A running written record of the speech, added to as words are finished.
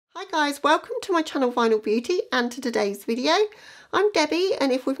guys, welcome to my channel Vinyl Beauty and to today's video. I'm Debbie,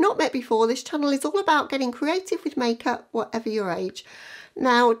 and if we've not met before, this channel is all about getting creative with makeup, whatever your age.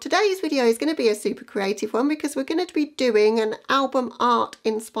 Now today's video is going to be a super creative one because we're going to be doing an album art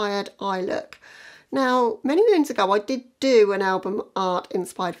inspired eye look. Now many moons ago I did do an album art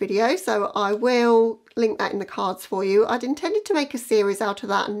inspired video, so I will link that in the cards for you. I'd intended to make a series out of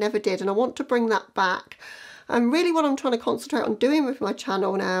that and never did, and I want to bring that back. And really what I'm trying to concentrate on doing with my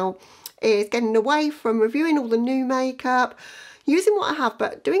channel now is getting away from reviewing all the new makeup, using what I have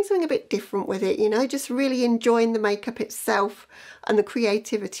but doing something a bit different with it, you know, just really enjoying the makeup itself and the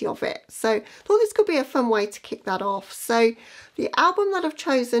creativity of it. So I thought this could be a fun way to kick that off. So the album that I've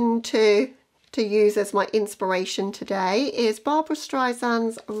chosen to use as my inspiration today is Barbra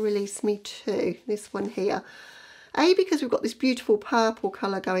Streisand's Release Me Too, this one here. Because we've got this beautiful purple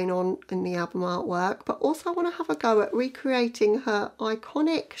colour going on in the album artwork, but also I want to have a go at recreating her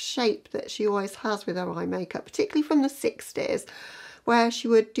iconic shape that she always has with her eye makeup, particularly from the 60s, where she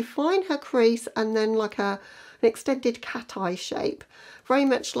would define her crease and then like an extended cat eye shape, very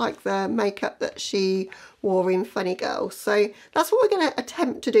much like the makeup that she wore in Funny Girl. So that's what we're going to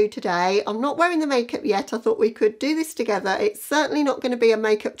attempt to do today. I'm not wearing the makeup yet. I thought we could do this together. It's certainly not going to be a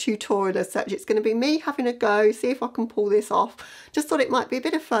makeup tutorial as such. It's going to be me having a go, see if I can pull this off. Just thought it might be a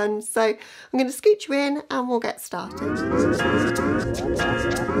bit of fun. So I'm going to scoot you in and we'll get started.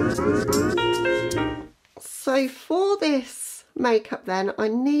 So for this makeup then, I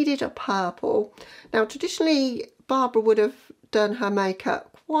needed a purple. Now traditionally Barbara would have done her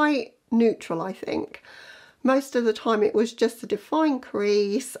makeup quite neutral, I think. Most of the time it was just a defined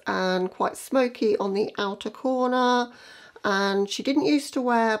crease and quite smoky on the outer corner, and she didn't used to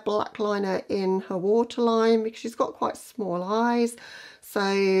wear black liner in her waterline because she's got quite small eyes, so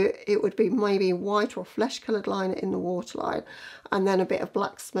it would be maybe white or flesh coloured liner in the waterline and then a bit of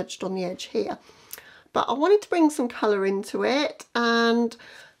black smudged on the edge here. But I wanted to bring some colour into it, and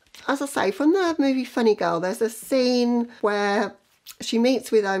as I say, from the movie Funny Girl, there's a scene where she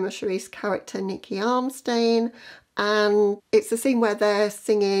meets with Omar Sharif's character Nicky Armstein, and it's a scene where they're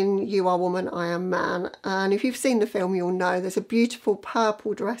singing You Are Woman, I Am Man, and if you've seen the film you'll know there's a beautiful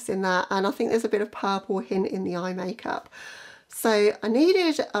purple dress in that, and I think there's a bit of purple hint in the eye makeup. So I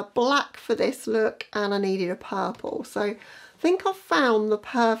needed a black for this look and I needed a purple. So I think I've found the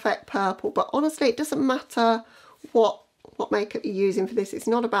perfect purple, but honestly it doesn't matter what makeup you're using for this. It's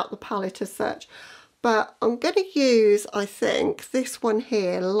not about the palette as such. But I'm going to use, I think, this one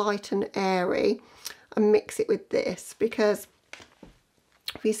here, Light and Airy, and mix it with this, because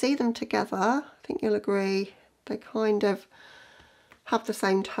if you see them together, I think you'll agree, they kind of have the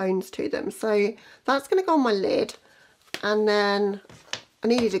same tones to them. So that's going to go on my lid, and then I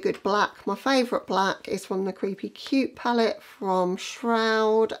needed a good black. My favourite black is from the Creepy Cute palette from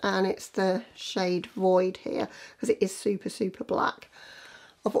Shroud, and it's the shade Void here, because it is super, super black.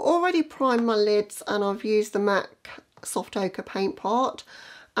 I've already primed my lids and I've used the MAC Soft Ochre paint pot,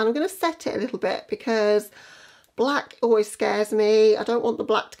 and I'm going to set it a little bit because black always scares me. I don't want the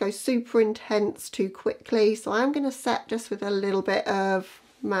black to go super intense too quickly, so I'm going to set just with a little bit of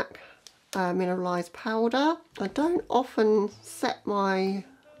MAC Mineralize powder. I don't often set my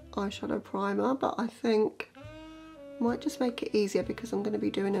eyeshadow primer, but I think I might just make it easier because I'm going to be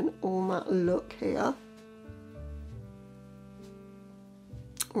doing an all matte look here.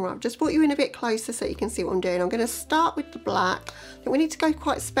 Alright, I've just brought you in a bit closer so you can see what I'm doing. I'm going to start with the black. I think we need to go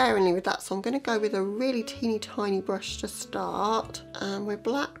quite sparingly with that, so I'm going to go with a really teeny tiny brush to start. And with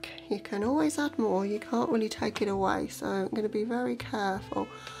black you can always add more, you can't really take it away, so I'm going to be very careful.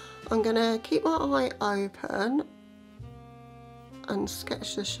 I'm going to keep my eye open and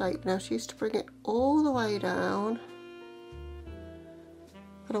sketch the shape. Now she used to bring it all the way down,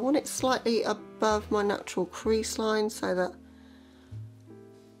 but I want it slightly above my natural crease line so that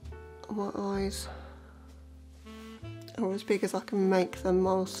my eyes are as big as I can make them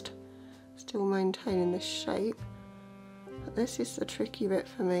whilst still maintaining this shape. But this is the tricky bit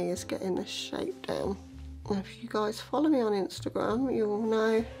for me, is getting this shape down. And if you guys follow me on Instagram you will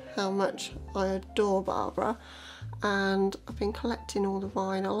know how much I adore Barbara, and I've been collecting all the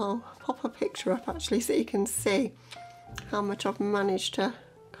vinyl. I'll pop a picture up actually so you can see how much I've managed to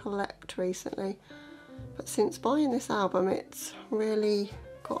collect recently. But since buying this album it's really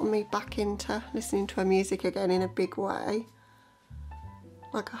gotten me back into listening to her music again in a big way.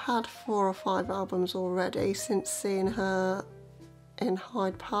 Like I had 4 or 5 albums already since seeing her in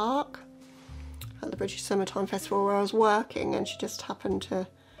Hyde Park at the British Summertime Festival where I was working, and she just happened to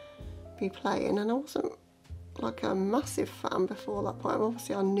be playing, and I wasn't like a massive fan before that point.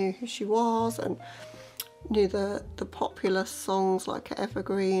 Obviously I knew who she was, and knew the popular songs like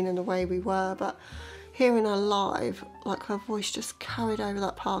Evergreen and The Way We Were, but hearing her live, like her voice just carried over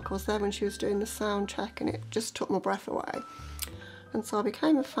that part. I was there when she was doing the sound check and it just took my breath away. And so I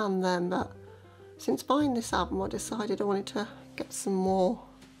became a fan then, but since buying this album I decided I wanted to get some more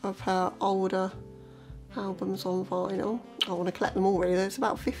of her older albums on vinyl. I want to collect them all really, there's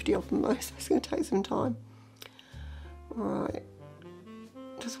about 50 of them though, so it's going to take some time. Right,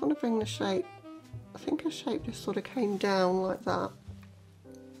 just want to bring the shape, I think her shape just sort of came down like that.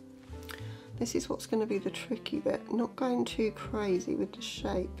 This is what's going to be the tricky bit, not going too crazy with the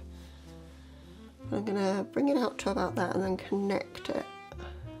shape. I'm going to bring it out to about that and then connect it.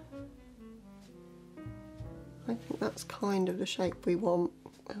 I think that's kind of the shape we want.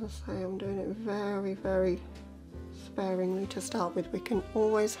 As I say, I'm doing it very, very sparingly to start with. We can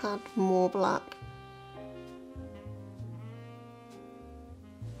always add more black.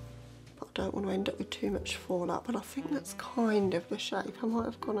 But I don't want to end up with too much fallout, but I think that's kind of the shape. I might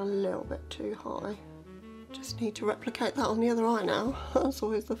have gone a little bit too high. Just need to replicate that on the other eye now. That's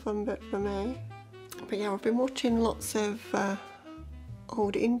always the fun bit for me. But yeah, I've been watching lots of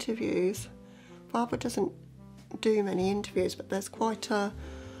old interviews. Barbra doesn't do many interviews, but there's quite a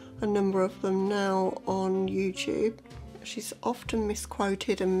number of them now on YouTube. She's often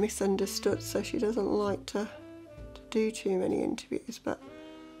misquoted and misunderstood, so she doesn't like to do too many interviews, but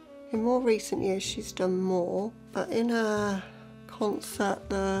in more recent years she's done more. But in her concert,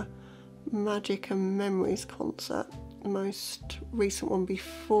 the Magic and Memories concert, the most recent one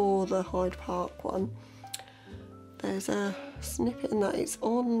before the Hyde Park one, there's a snippet in that. It's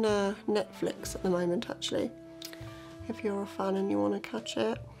on Netflix at the moment actually, if you're a fan and you want to catch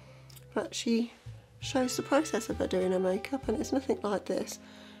it. But she shows the process of her doing her makeup, and it's nothing like this.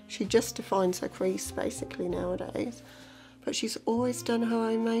 She just defines her crease basically nowadays, but she's always done her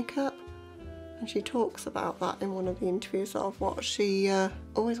own makeup, and she talks about that in one of the interviews of what she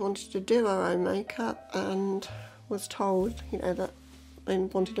always wanted to do her own makeup and was told, you know, that they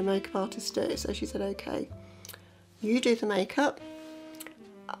wanted a makeup artist to do it. So she said, okay, you do the makeup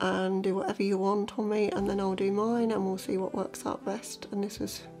and do whatever you want on me, and then I'll do mine and we'll see what works out best. And this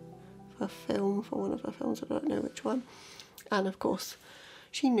was for film, for one of her films, I don't know which one. And of course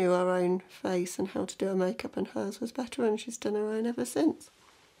she knew her own face and how to do her makeup, and hers was better, and she's done her own ever since.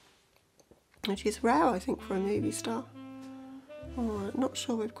 And she's rare, I think, for a movie star. Alright, not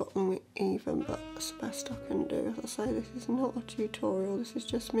sure we've got them even, but that's the best I can do. As I say, this is not a tutorial, this is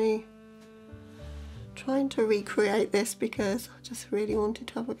just me trying to recreate this because I just really wanted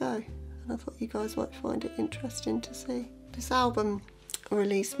to have a go, and I thought you guys might find it interesting to see. This album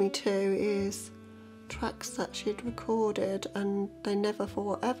Release Me To is tracks that she'd recorded and they never, for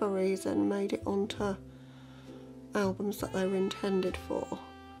whatever reason, made it onto albums that they were intended for.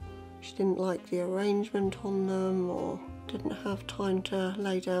 She didn't like the arrangement on them, or didn't have time to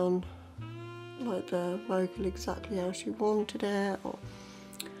lay down like the vocal exactly how she wanted it, or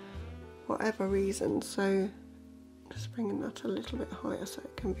whatever reason. So just bringing that a little bit higher so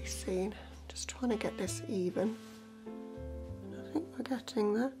it can be seen. Just trying to get this even. And I think we're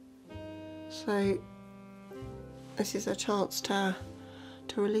getting there. So this is a chance to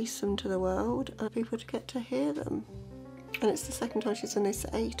release them to the world and people to get to hear them. And it's the second time she's done this.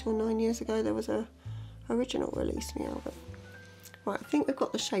 8 or 9 years ago there was a original Release Me album. Right, I think we've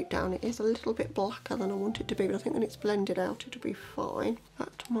got the shape down. It is a little bit blacker than I want it to be, but I think when it's blended out it'll be fine.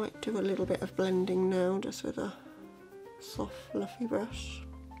 That might do a little bit of blending now, just with a soft fluffy brush.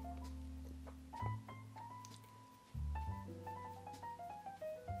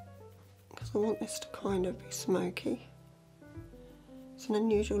 Because I want this to kind of be smoky. It's an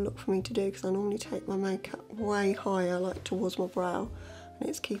unusual look for me to do because I normally take my makeup way higher, like towards my brow, and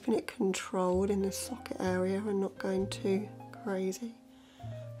it's keeping it controlled in this socket area and not going too crazy.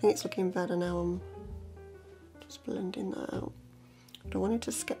 I think it's looking better now. I'm just blending that out. But I wanted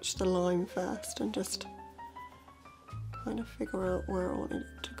to sketch the line first and just kind of figure out where I wanted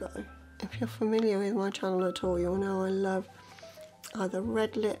it to go. If you're familiar with my channel at all, you'll know I love either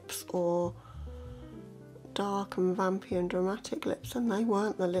red lips or dark and vampy and dramatic lips, and they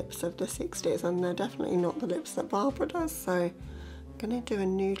weren't the lips of the 60s, and they're definitely not the lips that Barbra does. So I'm going to do a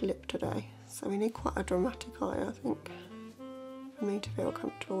nude lip today. So we need quite a dramatic eye, I think, for me to feel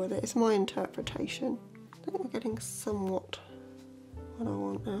comfortable with it. It's my interpretation. I think we're getting somewhat what I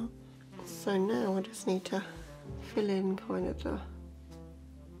want now. So now I just need to fill in kind of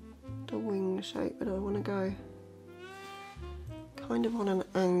the wing shape, but I want to go kind of on an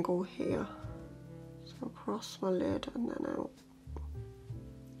angle here. So across my lid and then out.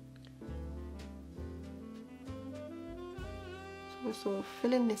 So we're sort of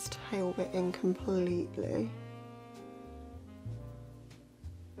filling this tail bit in completely,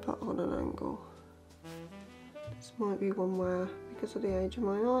 but on an angle. This might be one where, because of the age of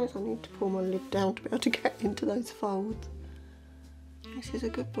my eyes, I need to pull my lid down to be able to get into those folds. This is a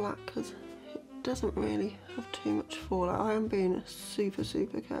good black because it doesn't really have too much fallout. I am being super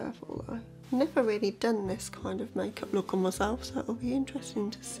careful though. Never really done this kind of makeup look on myself, so it'll be interesting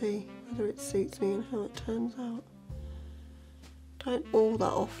to see whether it suits me and how it turns out. Don't all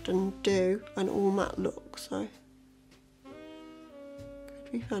that often do an all matte look, so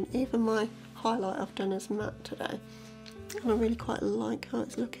could be fun. Even my highlight I've done as matte today, and I really quite like how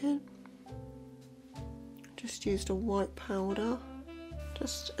it's looking. Just used a white powder,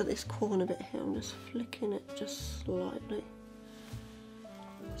 just at this corner bit here. I'm just flicking it just slightly,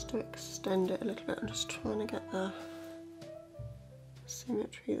 just to extend it a little bit. I'm just trying to get the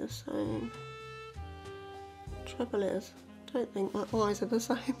symmetry the same. Trouble is, I don't think my eyes are the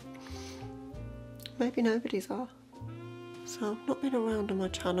same. Maybe nobody's are. So I've not been around on my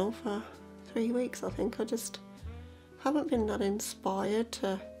channel for 3 weeks, I think. I just haven't been that inspired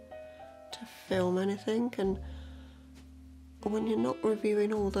to film anything, and when you're not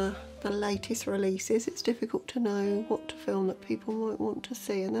reviewing all the latest releases, it's difficult to know what to film that people might want to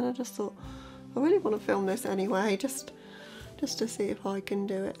see. And then I just thought, I really want to film this anyway, just to see if I can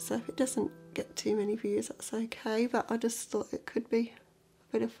do it. So if it doesn't get too many views, that's okay, but I just thought it could be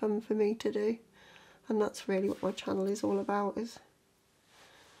a bit of fun for me to do, and that's really what my channel is all about, is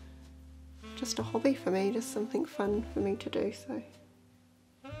just a hobby for me, just something fun for me to do. So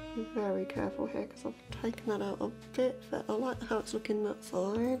be very careful here because I've taken that out a bit, but I like how it's looking that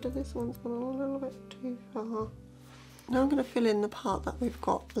side. This one's gone a little bit too far. Now I'm going to fill in the part that we've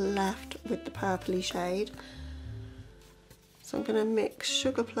got left with the purpley shade. So I'm going to mix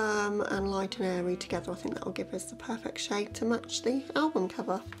Sugar Plum and Light and Airy together. I think that will give us the perfect shade to match the album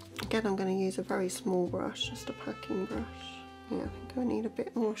cover. Again, I'm going to use a very small brush, just a packing brush. Yeah, I think I need a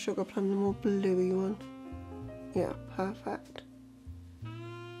bit more Sugar Plum, the more bluey one. Yeah, perfect.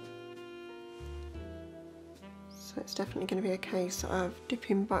 So it's definitely going to be a case of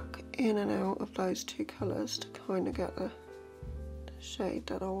dipping back in and out of those two colours to kind of get the shade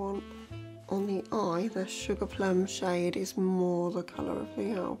that I want. On the eye, the Sugar Plum shade is more the colour of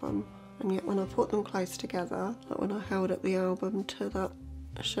the album, and yet when I put them close together, like when I held up the album to that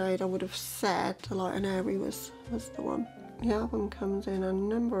shade, I would have said the Light and Airy was the one. The album comes in a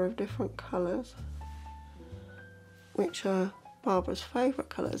number of different colours, which are Barbara's favourite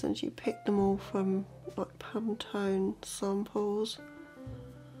colours, and she picked them all from like Pantone samples.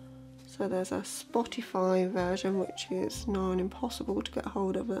 So there's a Spotify version which is nigh on impossible to get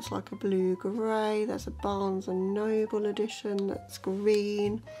hold of, that's like a blue grey. There's a Barnes and Noble edition that's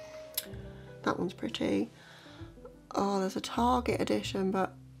green. That one's pretty. Oh, there's a Target edition,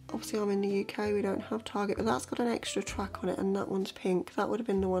 but obviously I'm in the UK, we don't have Target, but that's got an extra track on it, and that one's pink. That would have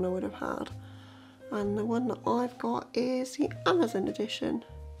been the one I would have had. And the one that I've got is the Amazon edition.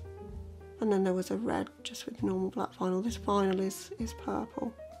 And then there was a red just with normal black vinyl. This vinyl is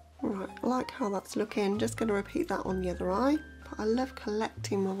purple. Right, I like how that's looking. Just going to repeat that on the other eye. But I love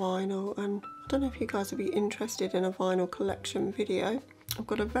collecting my vinyl, and I don't know if you guys would be interested in a vinyl collection video. I've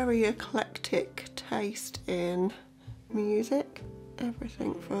got a very eclectic taste in music.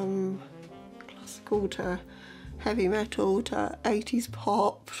 Everything from classical to heavy metal to 80s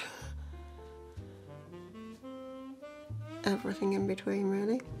pop. Everything in between,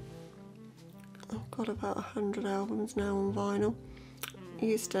 really. I've got about 100 albums now on vinyl. I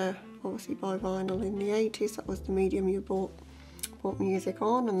used to obviously buy vinyl in the 80s, that was the medium you bought music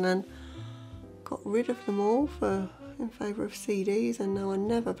on, and then got rid of them all in favour of CDs, and now I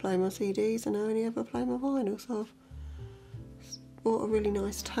never play my CDs and I only ever play my vinyl. So I've bought a really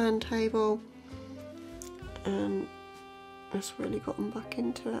nice turntable and just really gotten back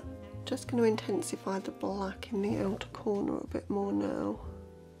into it. Just going to intensify the black in the outer corner a bit more now.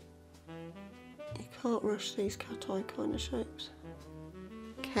 You can't rush these cat eye kind of shapes.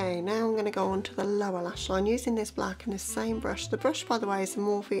 Okay, now I'm going to go on to the lower lash line using this black and the same brush. The brush, by the way, is the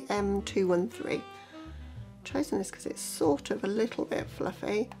Morphe M213. I've chosen this because it's sort of a little bit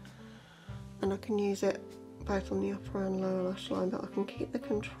fluffy, and I can use it both on the upper and lower lash line, but I can keep the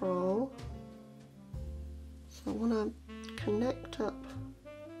control. So I want to connect up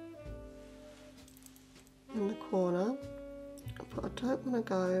in the corner, but I don't want to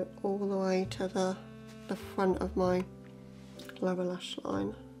go all the way to the front of my lower lash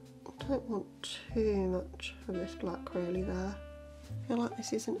line. I don't want too much of this black really there. I feel like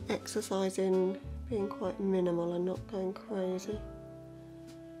this is an exercise in being quite minimal and not going crazy.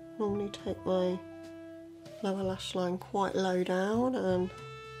 Normally take my lower lash line quite low down and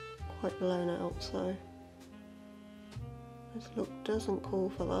quite blown out, so this look doesn't call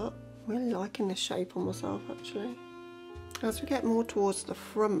for that. I'm really liking this shape on myself actually. As we get more towards the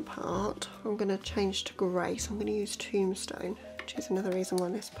front part, I'm going to change to grey, so I'm going to use Tombstone, which is another reason why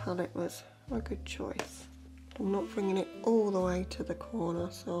this palette was a good choice. I'm not bringing it all the way to the corner,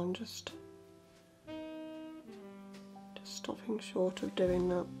 so I'm just stopping short of doing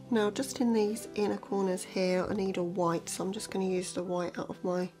that. Now just in these inner corners here I need a white, so I'm just going to use the white out of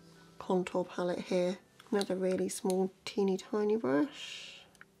my contour palette here. Another really small teeny tiny brush.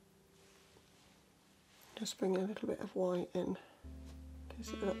 Just bring a little bit of white in. Gives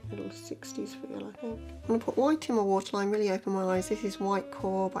it that little 60s feel, I think. I'm going to put white in my waterline, really open my eyes. This is White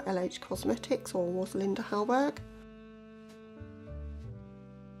Core by LH Cosmetics, or was Linda Hallberg.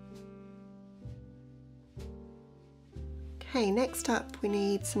 Okay, next up we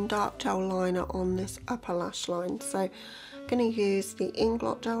need some dark gel liner on this upper lash line. So I'm going to use the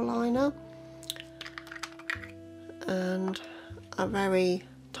Inglot gel liner and a very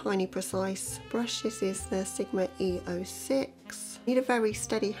tiny precise brush. This is the Sigma E06. Need a very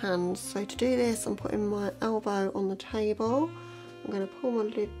steady hand, so to do this I'm putting my elbow on the table. I'm going to pull my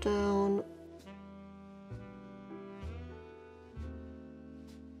lid down.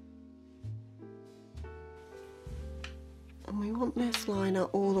 And we want this liner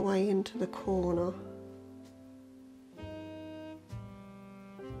all the way into the corner.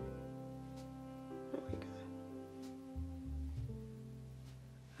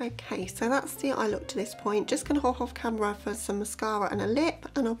 Okay, so that's the eye look to this point. Just going to hop off camera for some mascara and a lip,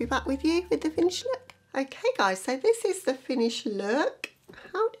 and I'll be back with you with the finished look. Okay guys, so this is the finished look.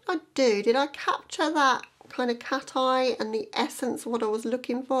 How did I do? Did I capture that kind of cat eye and the essence of what I was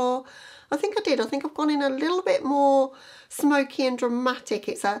looking for? I think I did. I think I've gone in a little bit more smoky and dramatic.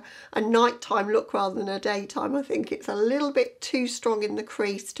 It's a nighttime look rather than a daytime. I think it's a little bit too strong in the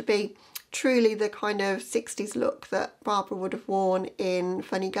crease to be truly the kind of 60s look that Barbra would have worn in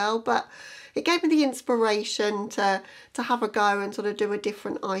Funny Girl, but it gave me the inspiration to have a go and sort of do a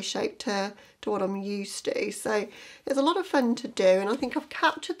different eye shape to what I'm used to. So it's a lot of fun to do, and I think I've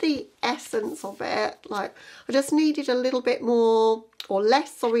captured the essence of it. Like, I just needed a little bit more, or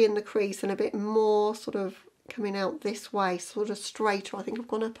less, sorry, in the crease, and a bit more sort of coming out this way, sort of straighter. I think I've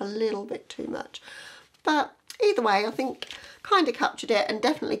gone up a little bit too much, but either way, I think kind of captured it, and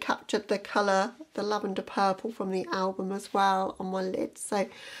definitely captured the colour, the lavender purple from the album as well on my lid. So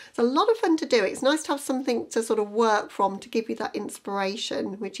it's a lot of fun to do. It's nice to have something to sort of work from to give you that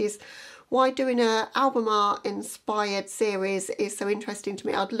inspiration, which is why doing an album art inspired series is so interesting to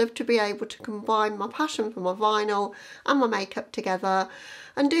me. I'd love to be able to combine my passion for my vinyl and my makeup together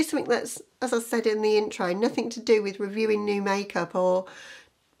and do something that's, as I said in the intro, nothing to do with reviewing new makeup or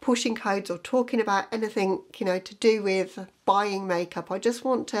pushing codes or talking about anything, you know, to do with buying makeup. I just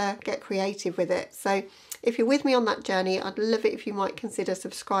want to get creative with it. So if you're with me on that journey, I'd love it if you might consider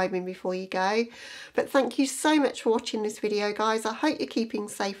subscribing before you go. But thank you so much for watching this video, guys. I hope you're keeping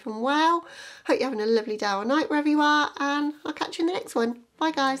safe and well. Hope you're having a lovely day or night wherever you are, and I'll catch you in the next one. Bye,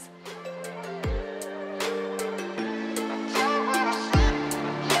 guys.